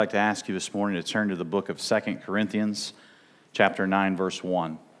I'd like to ask you this morning to turn to the book of 2 Corinthians, chapter 9, verse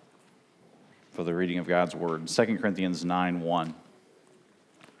 1, for the reading of God's Word. 2 Corinthians 9, 1.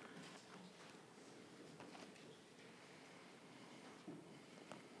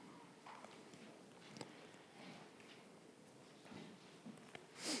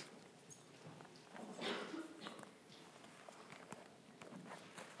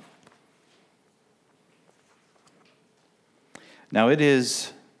 Now it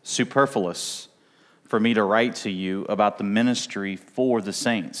is superfluous for me to write to you about the ministry for the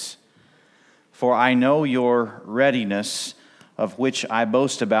saints. For I know your readiness, of which I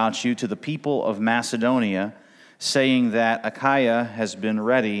boast about you to the people of Macedonia, saying that Achaia has been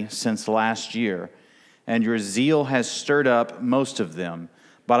ready since last year, and your zeal has stirred up most of them.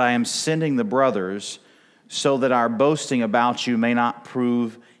 But I am sending the brothers, so that our boasting about you may not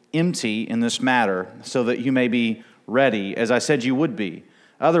prove empty in this matter, so that you may be ready, as I said you would be.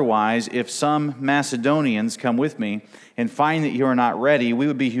 Otherwise, if some Macedonians come with me and find that you are not ready, we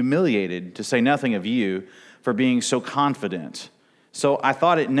would be humiliated, to say nothing of you, for being so confident. So I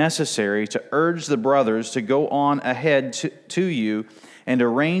thought it necessary to urge the brothers to go on ahead to you and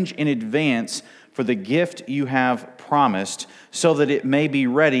arrange in advance for the gift you have promised, so that it may be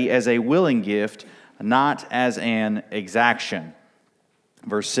ready as a willing gift, not as an exaction.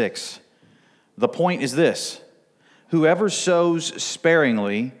 Verse 6. The point is this: whoever sows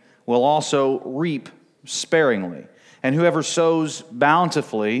sparingly will also reap sparingly, and whoever sows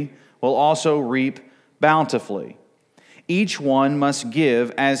bountifully will also reap bountifully. Each one must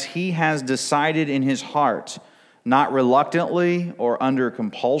give as he has decided in his heart, not reluctantly or under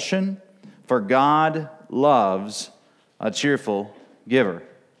compulsion, for God loves a cheerful giver.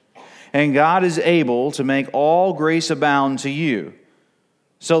 And God is able to make all grace abound to you,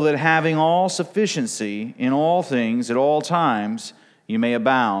 so that having all sufficiency in all things at all times, you may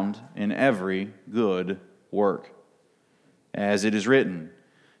abound in every good work. As it is written,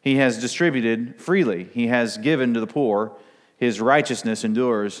 He has distributed freely, He has given to the poor, His righteousness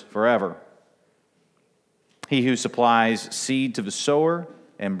endures forever. He who supplies seed to the sower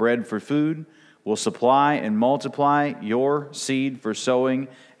and bread for food will supply and multiply your seed for sowing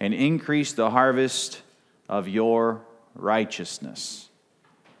and increase the harvest of your righteousness.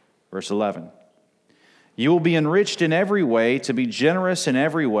 Verse 11, you will be enriched in every way, to be generous in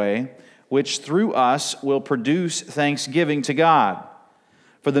every way, which through us will produce thanksgiving to God.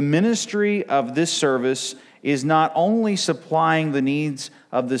 For the ministry of this service is not only supplying the needs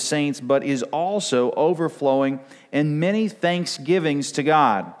of the saints, but is also overflowing in many thanksgivings to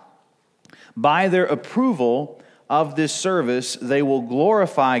God. By their approval of this service, they will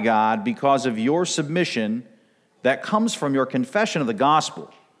glorify God because of your submission that comes from your confession of the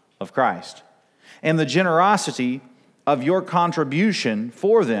gospel of Christ, and the generosity of your contribution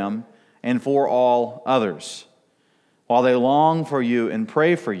for them and for all others, while they long for you and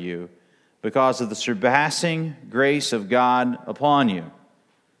pray for you because of the surpassing grace of God upon you.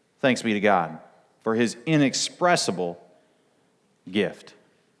 Thanks be to God for His inexpressible gift.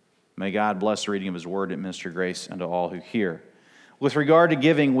 May God bless the reading of His word and minister grace unto all who hear. With regard to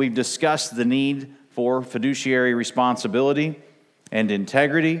giving, we've discussed the need for fiduciary responsibility and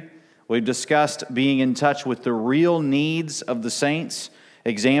integrity. We've discussed being in touch with the real needs of the saints,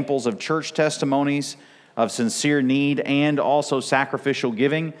 examples of church testimonies of sincere need and also sacrificial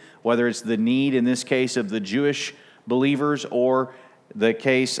giving, whether it's the need in this case of the Jewish believers or the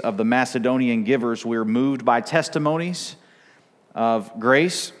case of the Macedonian givers. We're moved by testimonies of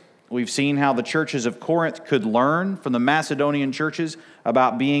grace. We've seen how the churches of Corinth could learn from the Macedonian churches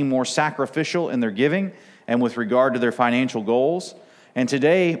about being more sacrificial in their giving and with regard to their financial goals. And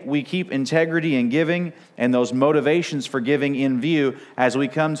today, we keep integrity in giving and those motivations for giving in view as we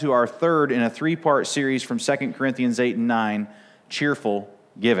come to our third in a three-part series from 2 Corinthians 8 and 9, cheerful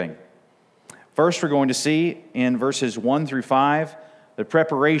giving. First, we're going to see in verses 1 through 5, the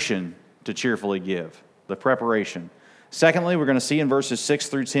preparation to cheerfully give. The preparation. Secondly, we're going to see in verses 6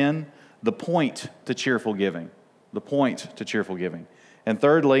 through 10, the point to cheerful giving. The point to cheerful giving. And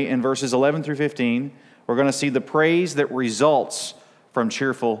thirdly, in verses 11 through 15, we're going to see the praise that results from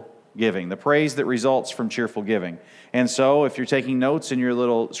cheerful giving. The praise that results from cheerful giving. And so, if you're taking notes in your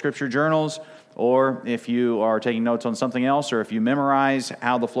little scripture journals, or if you are taking notes on something else, or if you memorize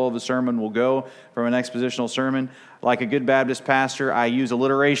how the flow of the sermon will go from an expositional sermon, like a good Baptist pastor, I use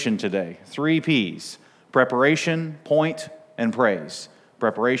alliteration today. 3 P's. Preparation, point, and praise.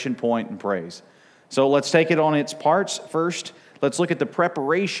 Preparation, point, and praise. So let's take it on its parts. First, let's look at the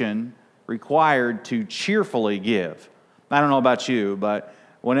preparation required to cheerfully give. I don't know about you, but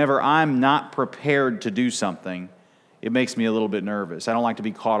whenever I'm not prepared to do something, it makes me a little bit nervous. I don't like to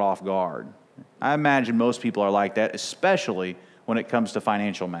be caught off guard. I imagine most people are like that, especially when it comes to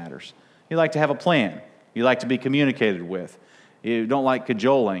financial matters. You like to have a plan. You like to be communicated with. You don't like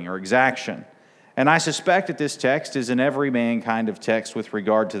cajoling or exaction. And I suspect that this text is an everyman kind of text with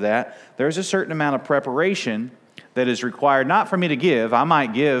regard to that. There's a certain amount of preparation that is required, not for me to give. I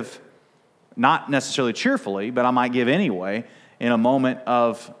might give, not necessarily cheerfully, but I might give anyway in a moment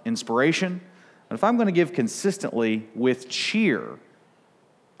of inspiration. But if I'm going to give consistently with cheer,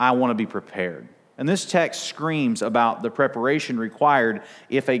 I want to be prepared. And this text screams about the preparation required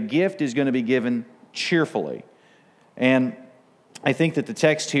if a gift is going to be given cheerfully. And I think that the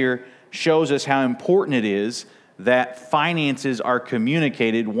text here shows us how important it is that finances are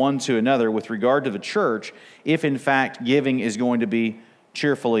communicated one to another with regard to the church if, in fact, giving is going to be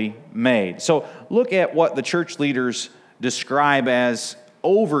cheerfully made. So look at what the church leaders describe as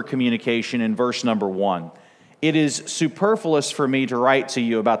over-communication in verse number 1. It is superfluous for me to write to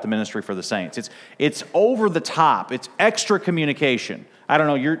you about the ministry for the saints. It's over the top. It's extra communication. I don't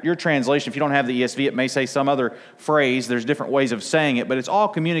know, your translation, if you don't have the ESV, it may say some other phrase. There's different ways of saying it, but it's all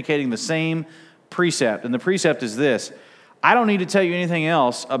communicating the same precept. And the precept is this: I don't need to tell you anything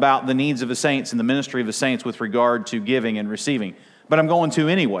else about the needs of the saints and the ministry of the saints with regard to giving and receiving. But I'm going to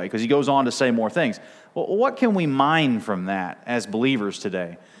anyway, because he goes on to say more things. Well, what can we mine from that as believers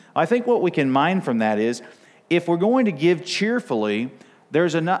today? I think what we can mine from that is, if we're going to give cheerfully,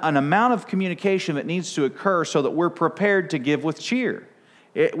 there's an amount of communication that needs to occur so that we're prepared to give with cheer.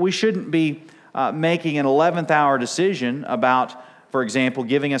 We shouldn't be making an 11th hour decision about, for example,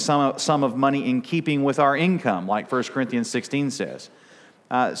 giving a sum of money in keeping with our income, like 1 Corinthians 16 says.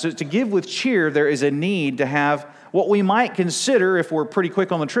 So to give with cheer, there is a need to have what we might consider, if we're pretty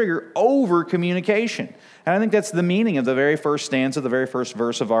quick on the trigger, over-communication. And I think that's the meaning of the very first stanza, the very first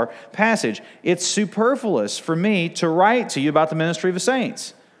verse of our passage. It's superfluous for me to write to you about the ministry of the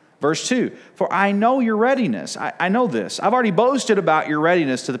saints. Verse 2, for I know your readiness. I know this. I've already boasted about your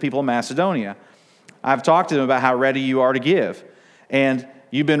readiness to the people of Macedonia. I've talked to them about how ready you are to give. And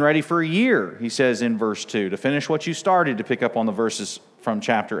you've been ready for a year, he says in verse 2, to finish what you started, to pick up on the verses from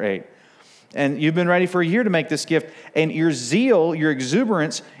chapter 8. And you've been ready for a year to make this gift. And your zeal, your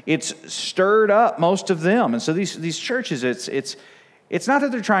exuberance, it's stirred up most of them. And so these churches, it's not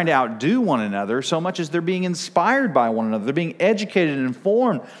that they're trying to outdo one another so much as they're being inspired by one another. They're being educated and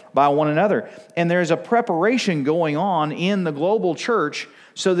informed by one another. And there's a preparation going on in the global church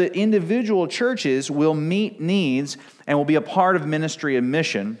so that individual churches will meet needs and will be a part of ministry and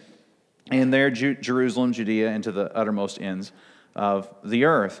mission in their Jerusalem, Judea, and to the uttermost ends of the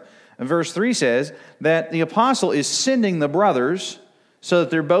earth. And verse 3 says that the apostle is sending the brothers so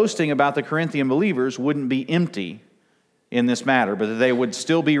that their boasting about the Corinthian believers wouldn't be empty in this matter, but that they would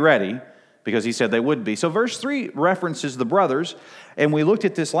still be ready, because he said they would be. So verse 3 references the brothers, and we looked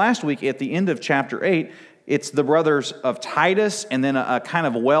at this last week at the end of chapter 8. It's the brothers of Titus, and then a kind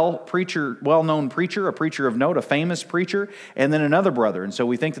of well-known preacher, a preacher of note, a famous preacher, and then another brother. And so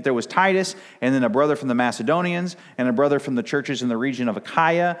we think that there was Titus, and then a brother from the Macedonians, and a brother from the churches in the region of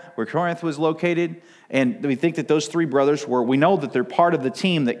Achaia, where Corinth was located. And we think that those three brothers we know that they're part of the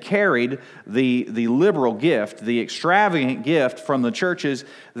team that carried the liberal gift, the extravagant gift from the churches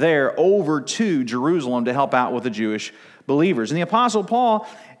there over to Jerusalem to help out with the Jewish believers. And the Apostle Paul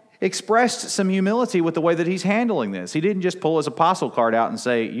expressed some humility with the way that he's handling this. He didn't just pull his apostle card out and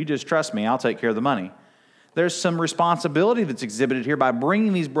say, you just trust me, I'll take care of the money. There's some responsibility that's exhibited here by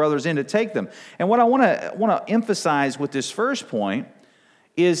bringing these brothers in to take them. And what I want to emphasize with this first point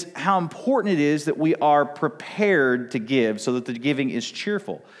is how important it is that we are prepared to give so that the giving is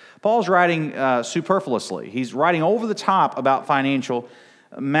cheerful. Paul's writing superfluously. He's writing over the top about financial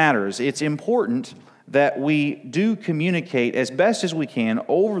matters. It's important that we do communicate as best as we can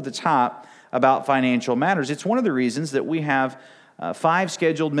over the top about financial matters. It's one of the reasons that we have 5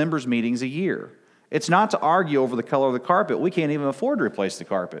 scheduled members' meetings a year. It's not to argue over the color of the carpet. We can't even afford to replace the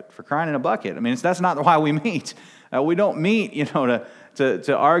carpet, for crying in a bucket. I mean, that's not why we meet. We don't meet,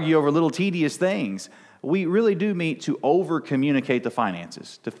 to argue over little tedious things. We really do meet to over-communicate the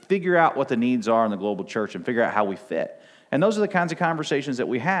finances, to figure out what the needs are in the global church and figure out how we fit. And those are the kinds of conversations that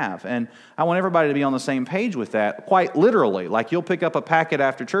we have. And I want everybody to be on the same page with that, quite literally. Like, you'll pick up a packet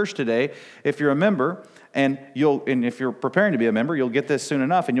after church today, if you're a member, And if you're preparing to be a member, you'll get this soon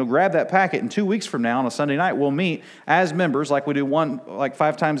enough, and you'll grab that packet, and 2 weeks from now on a Sunday night, we'll meet as members like we do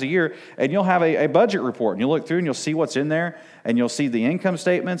 5 times a year, and you'll have a budget report, and you'll look through and you'll see what's in there, and you'll see the income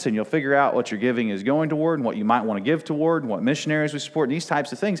statements, and you'll figure out what your giving is going toward and what you might want to give toward and what missionaries we support and these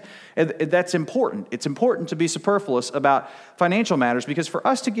types of things. And that's important. It's important to be superfluous about financial matters, because for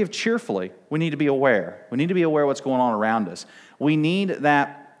us to give cheerfully, we need to be aware. We need to be aware of what's going on around us. We need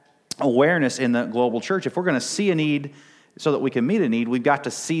that awareness in the global church. If we're going to see a need so that we can meet a need, we've got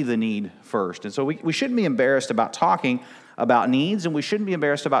to see the need first. And so we shouldn't be embarrassed about talking about needs, and we shouldn't be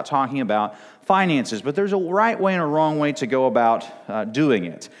embarrassed about talking about finances, but there's a right way and a wrong way to go about doing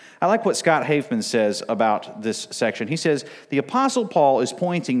it. I like what Scott Hafeman says about this section. He says, the Apostle Paul is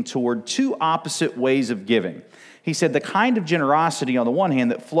pointing toward two opposite ways of giving. He said the kind of generosity on the one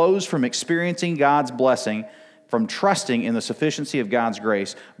hand that flows from experiencing God's blessing, from trusting in the sufficiency of God's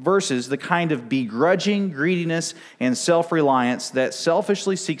grace, versus the kind of begrudging greediness and self-reliance that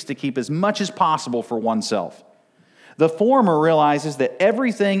selfishly seeks to keep as much as possible for oneself. The former realizes that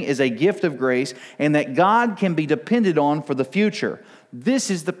everything is a gift of grace and that God can be depended on for the future.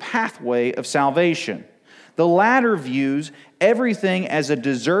 This is the pathway of salvation. The latter views everything as a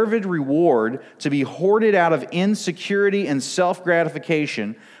deserved reward to be hoarded out of insecurity and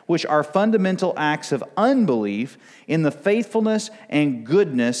self-gratification, which are fundamental acts of unbelief in the faithfulness and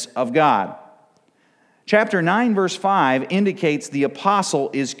goodness of God. Chapter 9, verse 5 indicates the apostle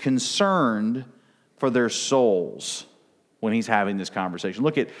is concerned for their souls when he's having this conversation.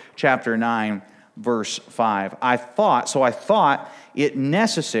 Look at chapter 9, verse 5. I thought it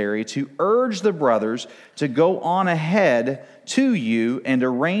necessary to urge the brothers to go on ahead to you and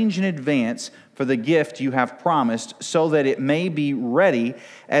arrange in advance for the gift you have promised, so that it may be ready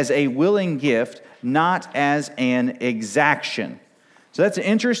as a willing gift, not as an exaction. So that's an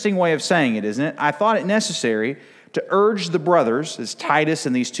interesting way of saying it, isn't it? I thought it necessary to urge the brothers, as Titus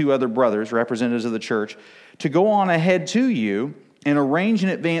and these two other brothers, representatives of the church, to go on ahead to you and arrange in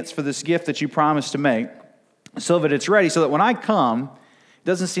advance for this gift that you promised to make, so that it's ready, so that when I come, it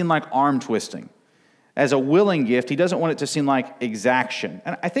doesn't seem like arm twisting. As a willing gift, he doesn't want it to seem like exaction.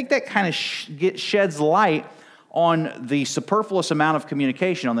 And I think that kind of sheds light on the superfluous amount of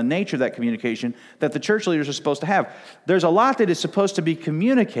communication, on the nature of that communication that the church leaders are supposed to have. There's a lot that is supposed to be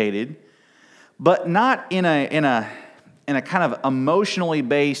communicated, but not in a kind of emotionally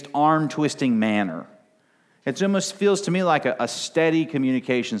based, arm-twisting manner. It almost feels to me like a steady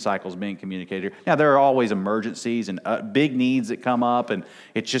communication cycle is being communicated. Now, there are always emergencies and big needs that come up, and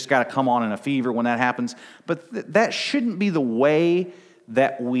it's just got to come on in a fever when that happens. But that shouldn't be the way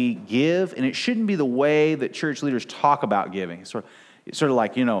that we give, and it shouldn't be the way that church leaders talk about giving. It's sort of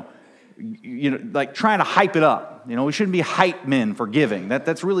like, like trying to hype it up. We shouldn't be hype men for giving.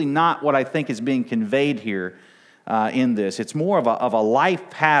 That's really not what I think is being conveyed here in this. It's more of a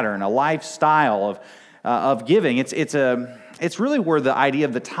life pattern, a lifestyle of giving. It's really where the idea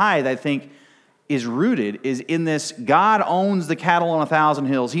of the tithe, I think, is rooted, is in this: God owns the cattle on 1,000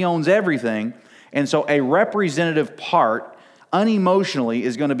 hills. He owns everything. And so a representative part, unemotionally,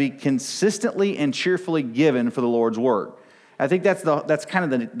 is going to be consistently and cheerfully given for the Lord's work. I think that's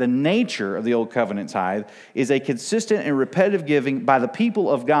kind of the nature of the Old Covenant tithe, is a consistent and repetitive giving by the people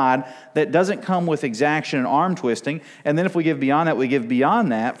of God that doesn't come with exaction and arm twisting. And then if we give beyond that, we give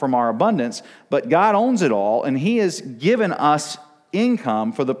beyond that from our abundance. But God owns it all, and He has given us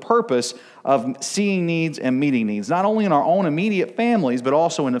income for the purpose of seeing needs and meeting needs, not only in our own immediate families, but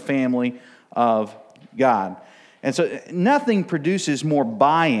also in the family of God. And so nothing produces more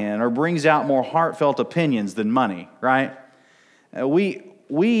buy-in or brings out more heartfelt opinions than money, right?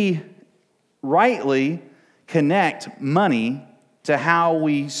 We rightly connect money to how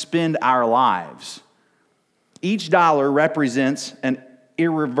we spend our lives. Each dollar represents an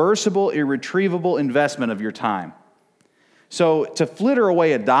irreversible, irretrievable investment of your time. So to flitter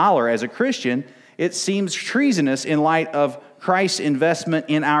away a dollar as a Christian, it seems treasonous in light of Christ's investment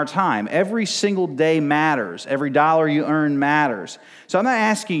in our time. Every single day matters. Every dollar you earn matters. So I'm not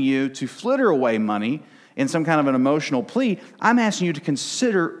asking you to flitter away money in some kind of an emotional plea. I'm asking you to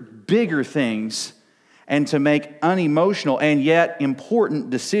consider bigger things and to make unemotional and yet important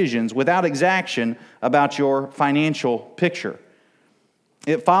decisions without exaction about your financial picture.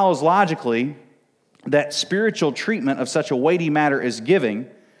 It follows logically that spiritual treatment of such a weighty matter as giving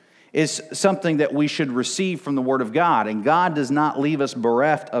is something that we should receive from the Word of God. And God does not leave us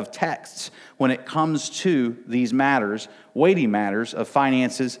bereft of texts when it comes to these matters, weighty matters of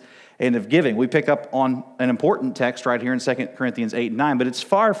finances and of giving. We pick up on an important text right here in 2 Corinthians 8 and 9, but it's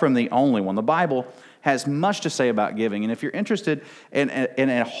far from the only one. The Bible has much to say about giving. And if you're interested in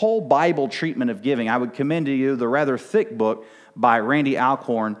a whole Bible treatment of giving, I would commend to you the rather thick book by Randy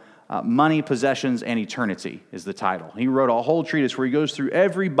Alcorn, Money, Possessions, and Eternity is the title. He wrote a whole treatise where he goes through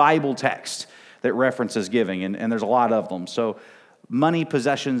every Bible text that references giving, and there's a lot of them. So Money,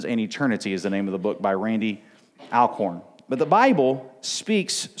 Possessions, and Eternity is the name of the book by Randy Alcorn. But the Bible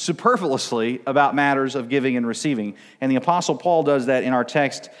speaks superfluously about matters of giving and receiving. And the Apostle Paul does that in our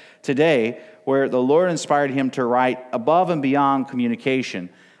text today, where the Lord inspired him to write above and beyond communication.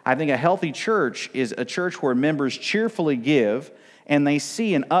 I think a healthy church is a church where members cheerfully give, and they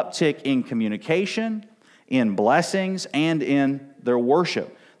see an uptick in communication, in blessings, and in their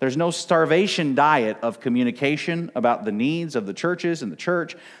worship. There's no starvation diet of communication about the needs of the churches and the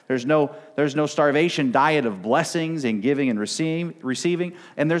church. There's no starvation diet of blessings and giving and receiving.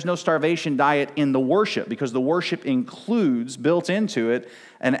 And there's no starvation diet in the worship, because the worship includes, built into it,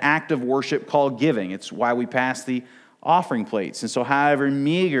 an act of worship called giving. It's why we pass the offering plates. And so however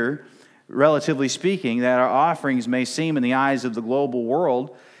meager, relatively speaking, that our offerings may seem in the eyes of the global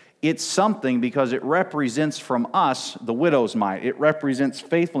world, it's something because it represents from us the widow's mite. It represents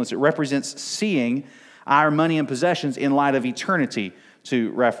faithfulness. It represents seeing our money and possessions in light of eternity,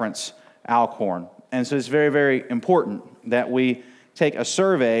 to reference Alcorn. And so it's very, very important that we take a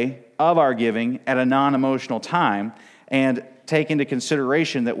survey of our giving at a non-emotional time and take into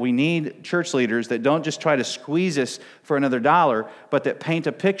consideration that we need church leaders that don't just try to squeeze us for another dollar, but that paint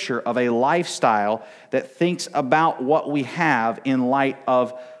a picture of a lifestyle that thinks about what we have in light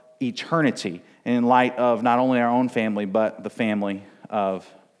of eternity, and in light of not only our own family, but the family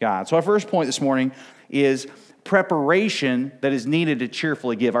of God. So our first point this morning is preparation that is needed to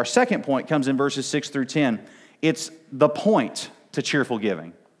cheerfully give. Our second point comes in verses 6 through 10. It's the point to cheerful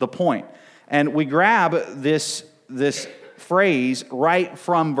giving. The point. And we grab this phrase right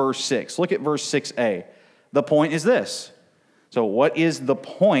from verse 6. Look at verse 6a. The point is this. So what is the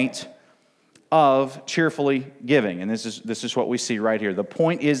point of cheerfully giving? And this is what we see right here. The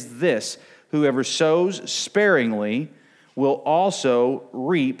point is this: whoever sows sparingly will also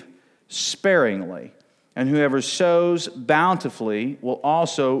reap sparingly, and whoever sows bountifully will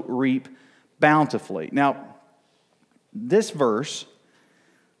also reap bountifully. Now, this verse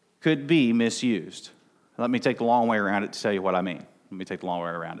could be misused. Let me take the long way around it to tell you what I mean. Let me take the long way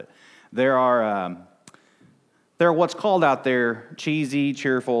around it. There are what's called out there cheesy,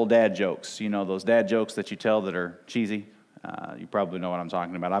 cheerful dad jokes. You know, those dad jokes that you tell that are cheesy. You probably know what I'm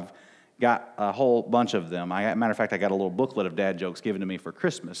talking about. I've got a whole bunch of them. Matter of fact, I got a little booklet of dad jokes given to me for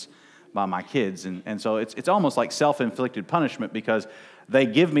Christmas by my kids. And so it's almost like self-inflicted punishment, because they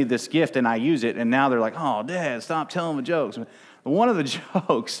give me this gift and I use it, and now they're like, oh, Dad, stop telling the jokes. One of the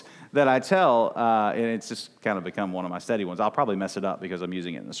jokes that I tell, and it's just kind of become one of my steady ones. I'll probably mess it up because I'm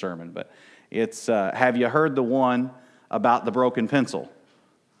using it in the sermon, but it's, have you heard the one about the broken pencil?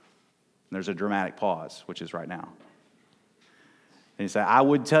 There's a dramatic pause, which is right now. And you say, I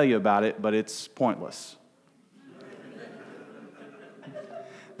would tell you about it, but it's pointless.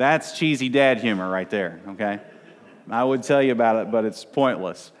 That's cheesy dad humor right there, okay? I would tell you about it, but it's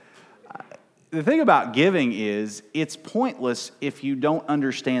pointless. The thing about giving is it's pointless if you don't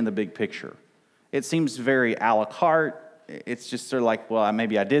understand the big picture. It seems very a la carte. It's just sort of like, well,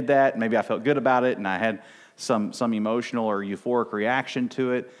 maybe I did that, maybe I felt good about it, and I had some emotional or euphoric reaction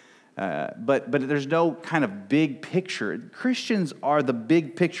to it. But there's no kind of big picture. Christians are the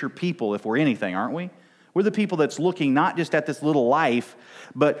big picture people, if we're anything, aren't we? We're the people that's looking not just at this little life,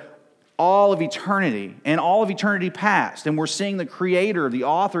 but all of eternity and all of eternity past. And we're seeing the creator, the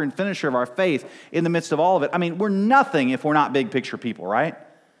author and finisher of our faith in the midst of all of it. I mean, we're nothing if we're not big picture people, right?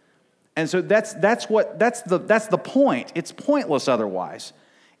 And so that's the point. It's pointless otherwise.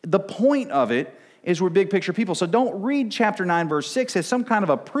 The point of it is we're big picture people. So don't read chapter 9, verse 6 as some kind of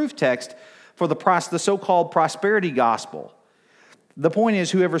a proof text for the so-called prosperity gospel. The point is,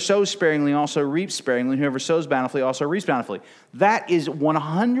 whoever sows sparingly also reaps sparingly, and whoever sows bountifully also reaps bountifully. That is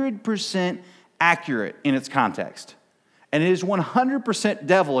 100% accurate in its context. And it is 100%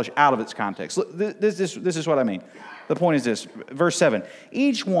 devilish out of its context. Look, this is what I mean. The point is this, verse 7.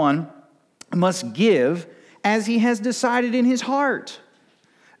 Each one must give as he has decided in his heart,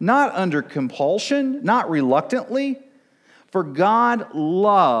 not under compulsion, not reluctantly, for God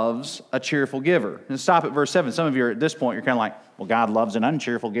loves a cheerful giver. And stop at verse 7. Some of you are at this point, you're kind of like, well, God loves an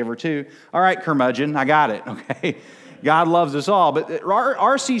uncheerful giver too. All right, curmudgeon, I got it, okay? God loves us all. But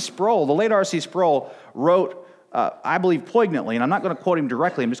R.C. Sproul, the late R.C. Sproul, wrote, I believe poignantly, and I'm not going to quote him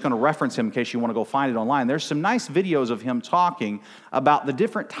directly, I'm just going to reference him in case you want to go find it online. There's some nice videos of him talking about the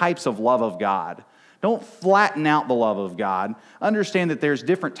different types of love of God. Don't flatten out the love of God. Understand that there's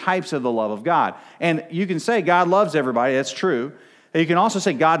different types of the love of God. And you can say God loves everybody. That's true. You can also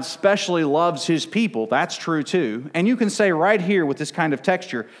say God specially loves his people. That's true too. And you can say right here with this kind of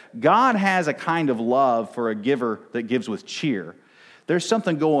texture, God has a kind of love for a giver that gives with cheer. There's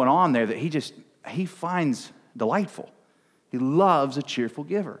something going on there that he finds delightful. He loves a cheerful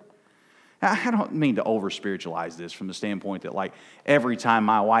giver. Now, I don't mean to over-spiritualize this from the standpoint that like every time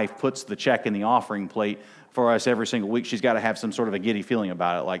my wife puts the check in the offering plate for us every single week, she's got to have some sort of a giddy feeling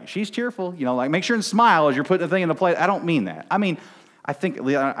about it. Like she's cheerful, like make sure and smile as you're putting the thing in the plate. I don't mean that. I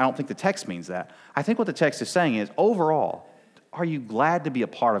don't think the text means that. I think what the text is saying is, overall, are you glad to be a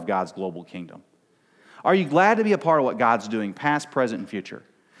part of God's global kingdom? Are you glad to be a part of what God's doing, past, present, and future?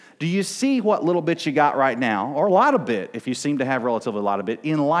 Do you see what little bit you got right now, or a lot of bit, if you seem to have relatively a lot of bit,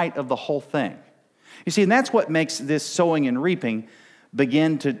 in light of the whole thing? You see, and that's what makes this sowing and reaping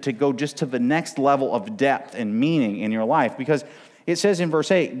begin to go just to the next level of depth and meaning in your life, because it says in verse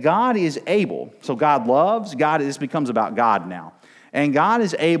 8, God is able. So God loves, this becomes about God now. And God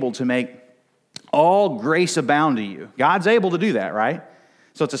is able to make all grace abound to you. God's able to do that, right?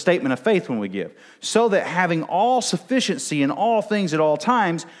 So it's a statement of faith when we give. So that having all sufficiency in all things at all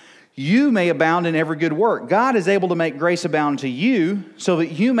times, you may abound in every good work. God is able to make grace abound to you so that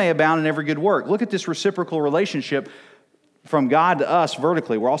you may abound in every good work. Look at this reciprocal relationship from God to us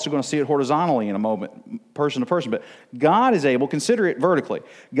vertically. We're also going to see it horizontally in a moment, person to person. But God is able, consider it vertically.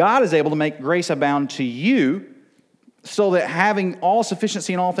 God is able to make grace abound to you so that having all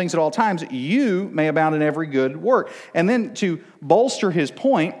sufficiency in all things at all times, you may abound in every good work. And then to bolster his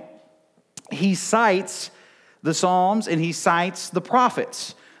point, he cites the Psalms and he cites the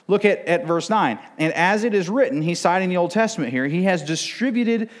prophets. Look at verse 9. And as it is written, he's citing the Old Testament here, he has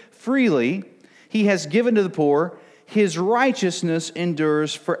distributed freely, he has given to the poor, his righteousness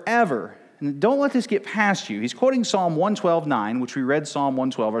endures forever. And don't let this get past you. He's quoting Psalm 112:9, which we read Psalm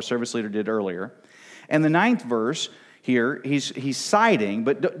 112, our service leader did earlier. And the 9th verse here, he's citing,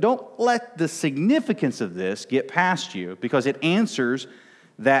 but don't let the significance of this get past you, because it answers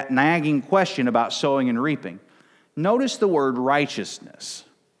that nagging question about sowing and reaping. Notice the word righteousness.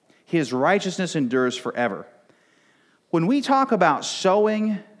 His righteousness endures forever. When we talk about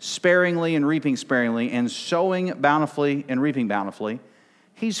sowing sparingly and reaping sparingly, and sowing bountifully and reaping bountifully,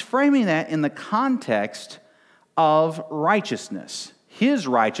 he's framing that in the context of righteousness. His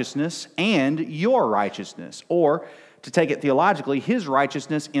righteousness and your righteousness. Or, to take it theologically, his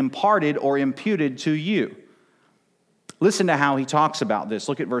righteousness imparted or imputed to you. Listen to how he talks about this.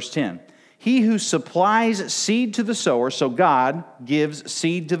 Look at verse 10. He who supplies seed to the sower, so God gives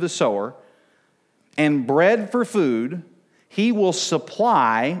seed to the sower, and bread for food, he will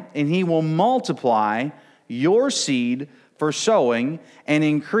supply and he will multiply your seed for sowing and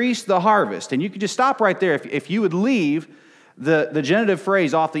increase the harvest. And you could just stop right there. If you would leave the genitive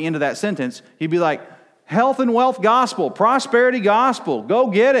phrase off the end of that sentence, you'd be like, health and wealth gospel, prosperity gospel, go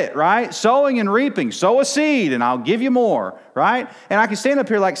get it, right? Sowing and reaping, sow a seed and I'll give you more, right? And I can stand up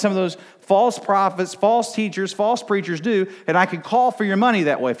here like some of those false prophets, false teachers, false preachers do, and I can call for your money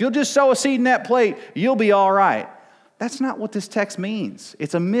that way. If you'll just sow a seed in that plate, you'll be all right. That's not what this text means.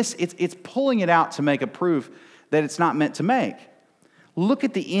 It's pulling it out to make a proof that it's not meant to make. Look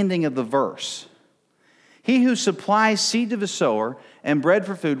at the ending of the verse. He who supplies seed to the sower and bread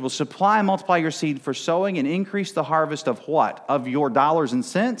for food will supply and multiply your seed for sowing and increase the harvest of what? Of your dollars and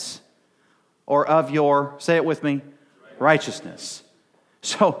cents? Or of your, say it with me, righteousness.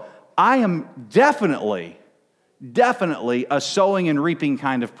 So I am definitely a sowing and reaping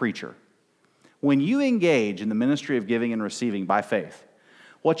kind of preacher. When you engage in the ministry of giving and receiving by faith,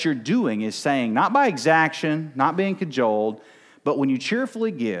 what you're doing is saying, not by exaction, not being cajoled, but when you cheerfully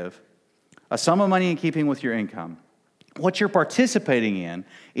give a sum of money in keeping with your income, what you're participating in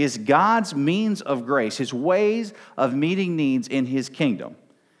is God's means of grace, his ways of meeting needs in his kingdom,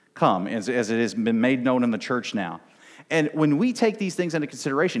 come as it has been made known in the church now. And when we take these things into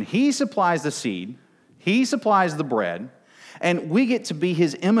consideration, he supplies the seed, he supplies the bread, and we get to be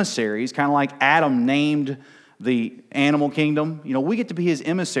his emissaries, kind of like Adam named the animal kingdom. We get to be his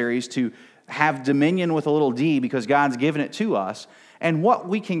emissaries to have dominion with a little d because God's given it to us. And what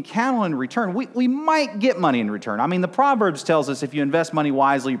we can count on in return, we might get money in return. I mean, the Proverbs tells us if you invest money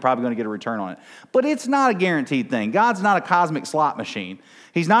wisely, you're probably going to get a return on it. But it's not a guaranteed thing. God's not a cosmic slot machine.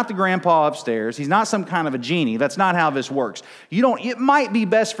 He's not the grandpa upstairs. He's not some kind of a genie. That's not how this works. It might be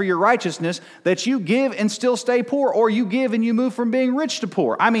best for your righteousness that you give and still stay poor, or you give and you move from being rich to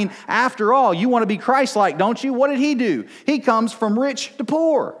poor. I mean, after all, you want to be Christ-like, don't you? What did he do? He comes from rich to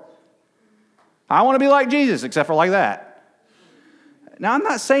poor. I want to be like Jesus, except for like that. Now, I'm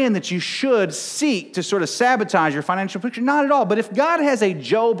not saying that you should seek to sort of sabotage your financial picture. Not at all. But if God has a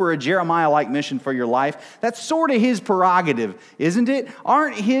Job or a Jeremiah-like mission for your life, that's sort of his prerogative, isn't it?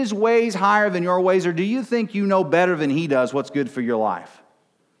 Aren't his ways higher than your ways? Or do you think you know better than he does what's good for your life?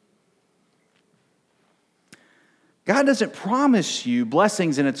 God doesn't promise you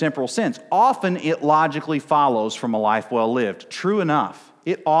blessings in a temporal sense. Often it logically follows from a life well lived. True enough.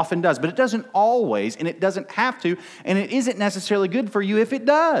 It often does, but it doesn't always, and it doesn't have to, and it isn't necessarily good for you if it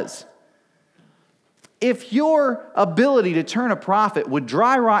does. If your ability to turn a profit would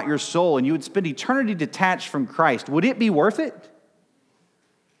dry rot your soul and you would spend eternity detached from Christ, would it be worth it?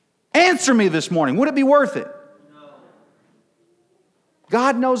 Answer me this morning. Would it be worth it? No.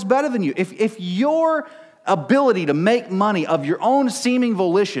 God knows better than you. If your ability to make money of your own seeming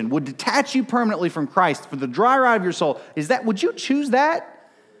volition would detach you permanently from Christ for the dry rot of your soul, would you choose that?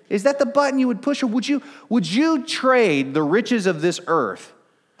 Is that the button you would push, or would you trade the riches of this earth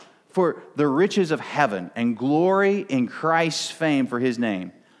for the riches of heaven and glory in Christ's fame for his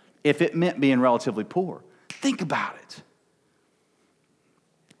name if it meant being relatively poor? Think about it.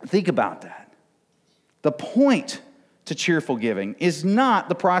 Think about that. The point to cheerful giving is not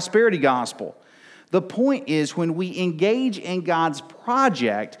the prosperity gospel. The point is when we engage in God's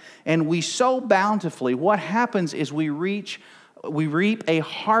project and we sow bountifully, what happens is we reap a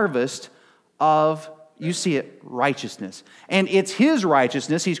harvest of, you see it, righteousness. And it's his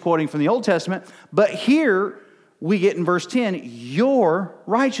righteousness, he's quoting from the Old Testament, but here we get in verse 10, your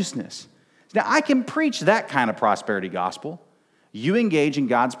righteousness. Now, I can preach that kind of prosperity gospel. You engage in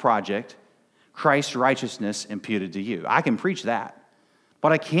God's project, Christ's righteousness imputed to you. I can preach that.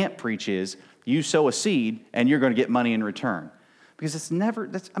 What I can't preach is you sow a seed and you're going to get money in return. Because that's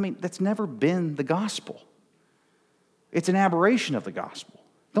never been the gospel. It's an aberration of the gospel.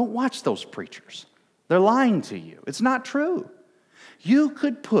 Don't watch those preachers. They're lying to you. It's not true. You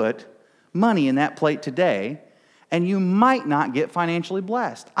could put money in that plate today and you might not get financially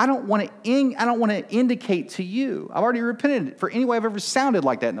blessed. I don't want to indicate to you. I've already repented for any way I've ever sounded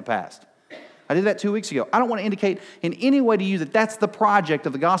like that in the past. I did that 2 weeks ago. I don't want to indicate in any way to you that that's the project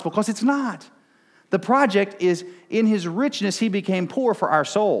of the gospel, because it's not. The project is, in his richness, he became poor for our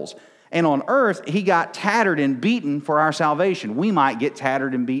souls. And on earth, he got tattered and beaten for our salvation. We might get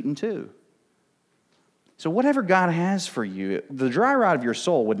tattered and beaten too. So whatever God has for you, the dry rot of your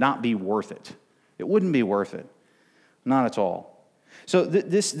soul would not be worth it. It wouldn't be worth it. Not at all. So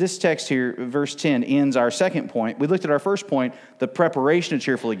this text here, verse 10, ends our second point. We looked at our first point, the preparation to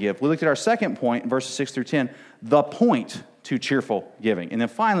cheerfully give. We looked at our second point, verses 6 through 10, the point to cheerful giving. And then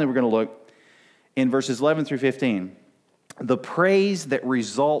finally, we're going to look in verses 11 through 15, the praise that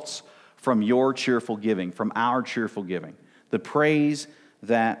results from your cheerful giving, from our cheerful giving. The praise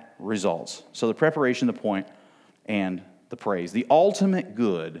that results. So the preparation, the point, and the praise. The ultimate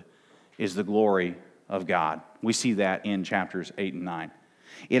good is the glory of God. We see that in chapters 8 and 9.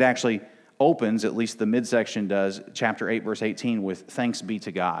 It actually opens, at least the midsection does, chapter 8, verse 18, with thanks be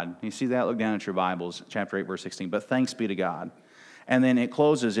to God. You see that? Look down at your Bibles, chapter 8, verse 16. But thanks be to God. And then it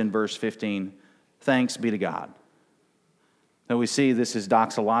closes in verse 15, thanks be to God. Now we see this is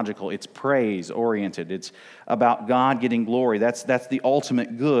doxological. It's praise-oriented. It's about God getting glory. That's the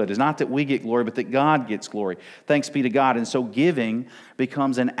ultimate good. It's not that we get glory, but that God gets glory. Thanks be to God. And so giving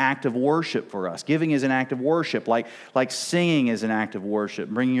becomes an act of worship for us. Giving is an act of worship, like singing is an act of worship.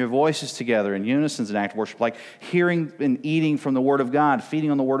 Bringing your voices together in unison is an act of worship. Like hearing and eating from the Word of God,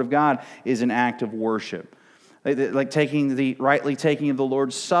 feeding on the Word of God is an act of worship. Like rightly taking of the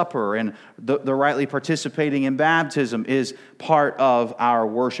Lord's Supper and the rightly participating in baptism is part of our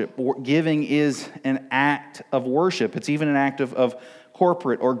worship. Giving is an act of worship. It's even an act of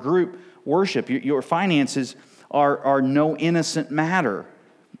corporate or group worship. Your finances are no innocent matter.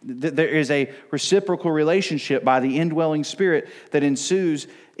 There is a reciprocal relationship by the indwelling Spirit that ensues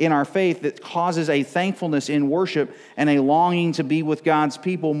in our faith that causes a thankfulness in worship and a longing to be with God's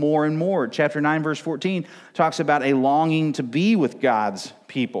people more and more. Chapter 9, verse 14 talks about a longing to be with God's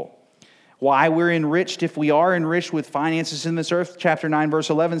people. Why we're enriched, if we are enriched with finances in this earth, chapter 9,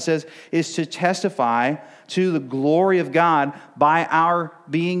 verse 11 says, is to testify to the glory of God by our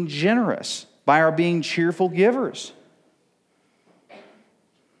being generous, by our being cheerful givers.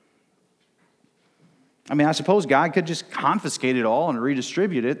 I mean, I suppose God could just confiscate it all and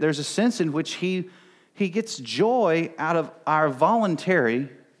redistribute it. There's a sense in which He gets joy out of our voluntary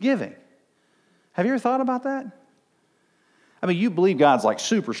giving. Have you ever thought about that? I mean, you believe God's like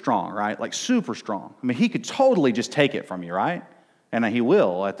super strong, right? Like super strong. I mean, He could totally just take it from you, right? And He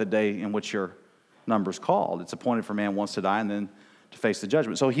will at the day in which your number's called. It's appointed for man once to die and then to face the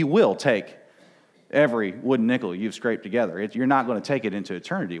judgment. So He will take every wooden nickel you've scraped together. You're not going to take it into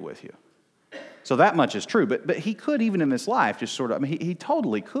eternity with you. So that much is true. But he could, even in this life, just sort of, I mean, he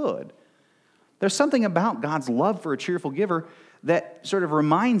totally could. There's something about God's love for a cheerful giver that sort of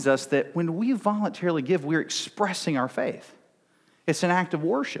reminds us that when we voluntarily give, we're expressing our faith. It's an act of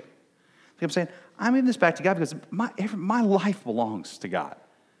worship. I'm saying, I'm giving this back to God because my life belongs to God.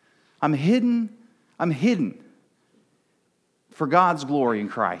 I'm hidden for God's glory in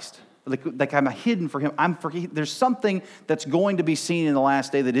Christ. Like I'm hidden for Him. There's something that's going to be seen in the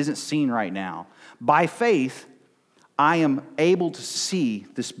last day that isn't seen right now. By faith, I am able to see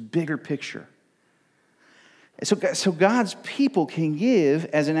this bigger picture. So God's people can give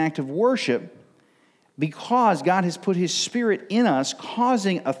as an act of worship because God has put His Spirit in us,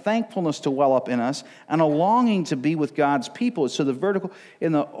 causing a thankfulness to well up in us and a longing to be with God's people. So the vertical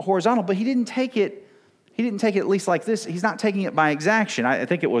and the horizontal, but He didn't take it at least like this. He's not taking it by exaction. I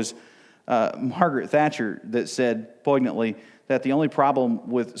think it was Margaret Thatcher that said poignantly that the only problem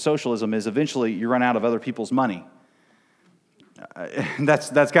with socialism is eventually you run out of other people's money.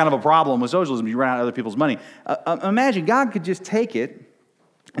 That's kind of a problem with socialism. You run out of other people's money. Imagine God could just take it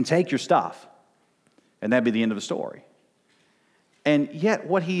and take your stuff, and that'd be the end of the story. And yet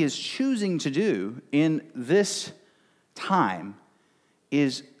what He is choosing to do in this time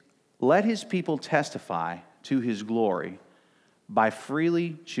is let His people testify to His glory by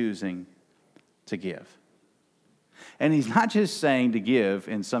freely choosing to give. And He's not just saying to give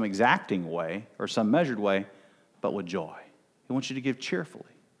in some exacting way or some measured way, but with joy. He wants you to give cheerfully.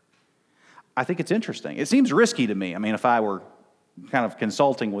 I think it's interesting. It seems risky to me. I mean, if I were kind of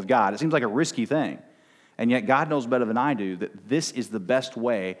consulting with God, it seems like a risky thing. And yet God knows better than I do that this is the best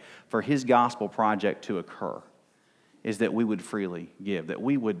way for His gospel project to occur, is that we would freely give, that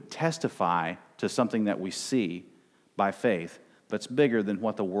we would testify to something that we see by faith that's bigger than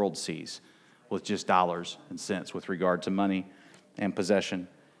what the world sees with just dollars and cents with regard to money and possession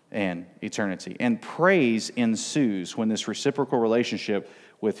and eternity. And praise ensues when this reciprocal relationship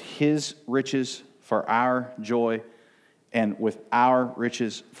with His riches for our joy and with our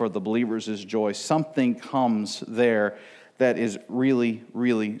riches for the believers' joy, something comes there that is really,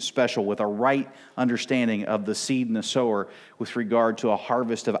 really special with a right understanding of the seed and the sower with regard to a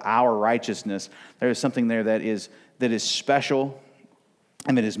harvest of our righteousness. There is something there that is special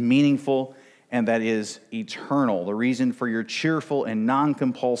and that is meaningful and that is eternal. The reason for your cheerful and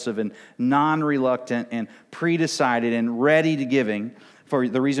non-compulsive and non-reluctant and pre-decided and ready to giving, for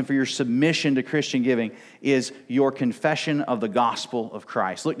the reason for your submission to Christian giving is your confession of the gospel of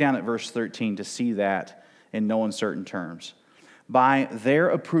Christ. Look down at verse 13 to see that in no uncertain terms. By their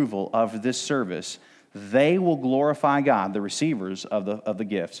approval of this service, they will glorify God, the receivers of the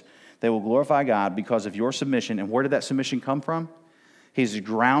gifts. They will glorify God because of your submission. And where did that submission come from? He's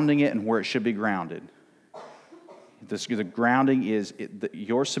grounding it in where it should be grounded. The grounding is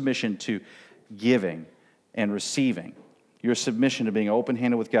your submission to giving and receiving. Your submission to being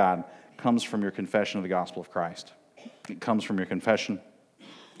open-handed with God comes from your confession of the gospel of Christ. It comes from your confession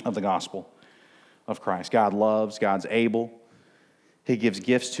of the gospel of Christ. God loves, God's able. He gives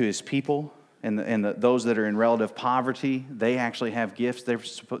gifts to His people. And those that are in relative poverty, they actually have gifts.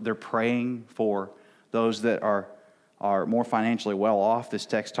 They're praying for those that are more financially well off. This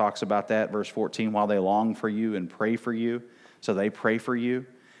text talks about that, verse 14, while they long for you and pray for you. So they pray for you.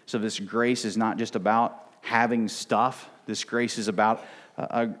 So this grace is not just about having stuff. This grace is about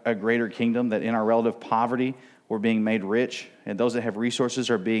a greater kingdom, that in our relative poverty, we're being made rich. And those that have resources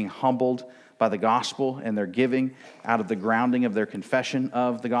are being humbled by the gospel, and they're giving out of the grounding of their confession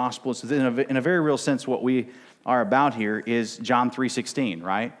of the gospel. So in a very real sense, what we are about here is John 3:16,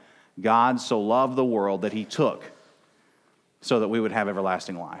 right? God so loved the world that He took so that we would have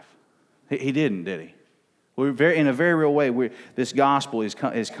everlasting life. He didn't, did He? In a very real way, this gospel is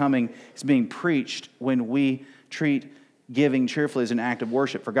coming, it's being preached when we treat giving cheerfully as an act of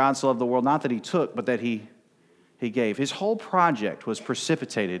worship. For God so loved the world, not that He took, but that He gave. His whole project was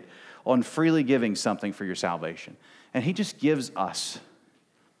precipitated on freely giving something for your salvation. And He just gives us,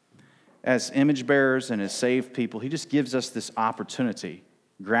 as image bearers and as saved people, He just gives us this opportunity,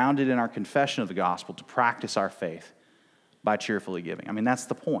 grounded in our confession of the gospel, to practice our faith by cheerfully giving. I mean, that's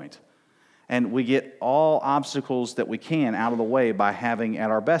the point. And we get all obstacles that we can out of the way by having, at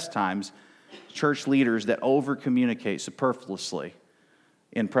our best times, church leaders that over-communicate superfluously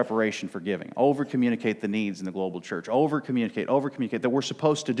in preparation for giving. Over-communicate the needs in the global church. Over-communicate, that we're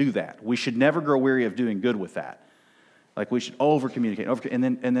supposed to do that. We should never grow weary of doing good with that. Like we should over-communicate. And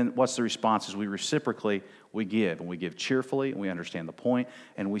then what's the response is we reciprocally, we give. And we give cheerfully, and we understand the point,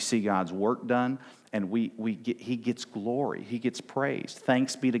 and we see God's work done, and He gets glory. He gets praised.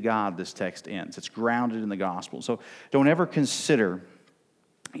 Thanks be to God, this text ends. It's grounded in the gospel. So don't ever consider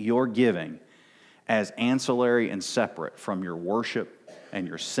your giving as ancillary and separate from your worship and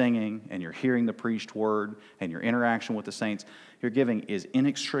your singing and your hearing the preached word and your interaction with the saints. Your giving is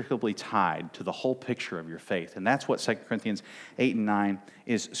inextricably tied to the whole picture of your faith. And that's what 2 Corinthians 8 and 9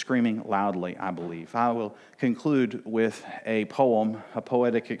 is screaming loudly, I believe. I will conclude with a poem, a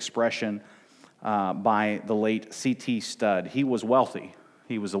poetic expression by the late C.T. Studd. He was wealthy.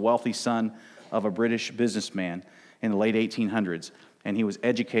 He was the wealthy son of a British businessman in the late 1800s. And he was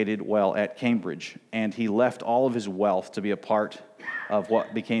educated well at Cambridge. And he left all of his wealth to be a part of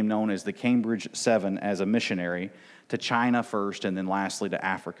what became known as the Cambridge Seven as a missionary to China first and then lastly to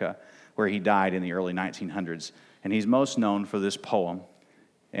Africa, where he died in the early 1900s. And he's most known for this poem,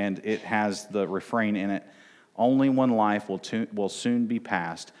 and it has the refrain in it, "Only one life will soon be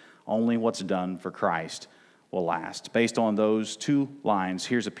past, only what's done for Christ will last." Based on those two lines,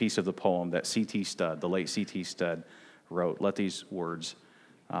 here's a piece of the poem that C.T. Studd, the late C.T. Studd, wrote. Let these words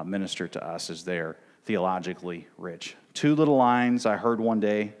minister to us as they're theologically rich. Two little lines I heard one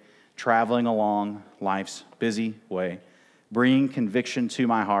day, traveling along life's busy way, bringing conviction to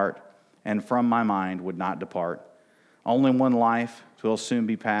my heart, and from my mind would not depart. Only one life will soon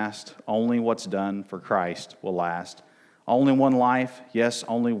be past, only what's done for Christ will last. Only one life, yes,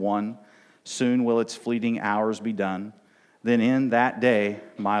 only one, soon will its fleeting hours be done. Then in that day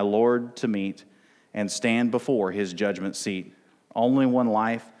my Lord to meet, and stand before his judgment seat. Only one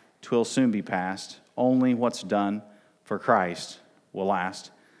life, 'twill soon be past, only what's done for Christ will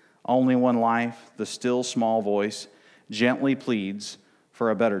last. Only one life, the still small voice gently pleads for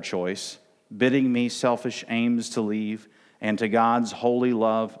a better choice, bidding me selfish aims to leave and to God's holy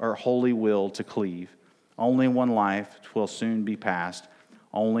love or holy will to cleave. Only one life, 'twill soon be past,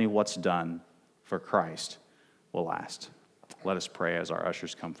 only what's done for Christ will last. Let us pray as our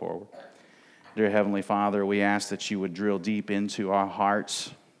ushers come forward. Dear Heavenly Father, we ask that you would drill deep into our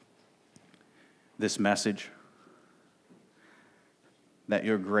hearts this message, that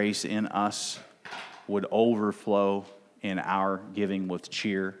your grace in us would overflow in our giving with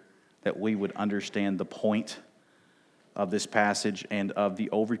cheer, that we would understand the point of this passage and of the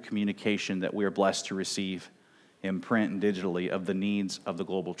over-communication that we are blessed to receive in print and digitally of the needs of the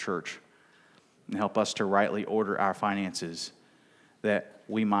global church. And help us to rightly order our finances, that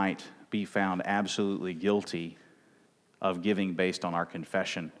we might be found absolutely guilty of giving based on our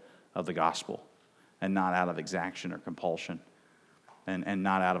confession of the gospel and not out of exaction or compulsion and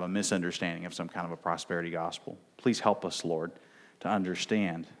not out of a misunderstanding of some kind of a prosperity gospel. Please help us, Lord, to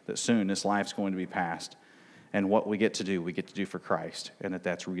understand that soon this life's going to be past, and what we get to do for Christ, and that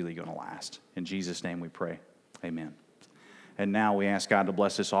that's really going to last. In Jesus' name we pray. Amen. And now we ask God to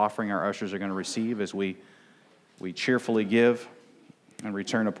bless this offering our ushers are going to receive as we cheerfully give and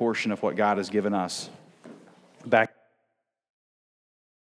return a portion of what God has given us.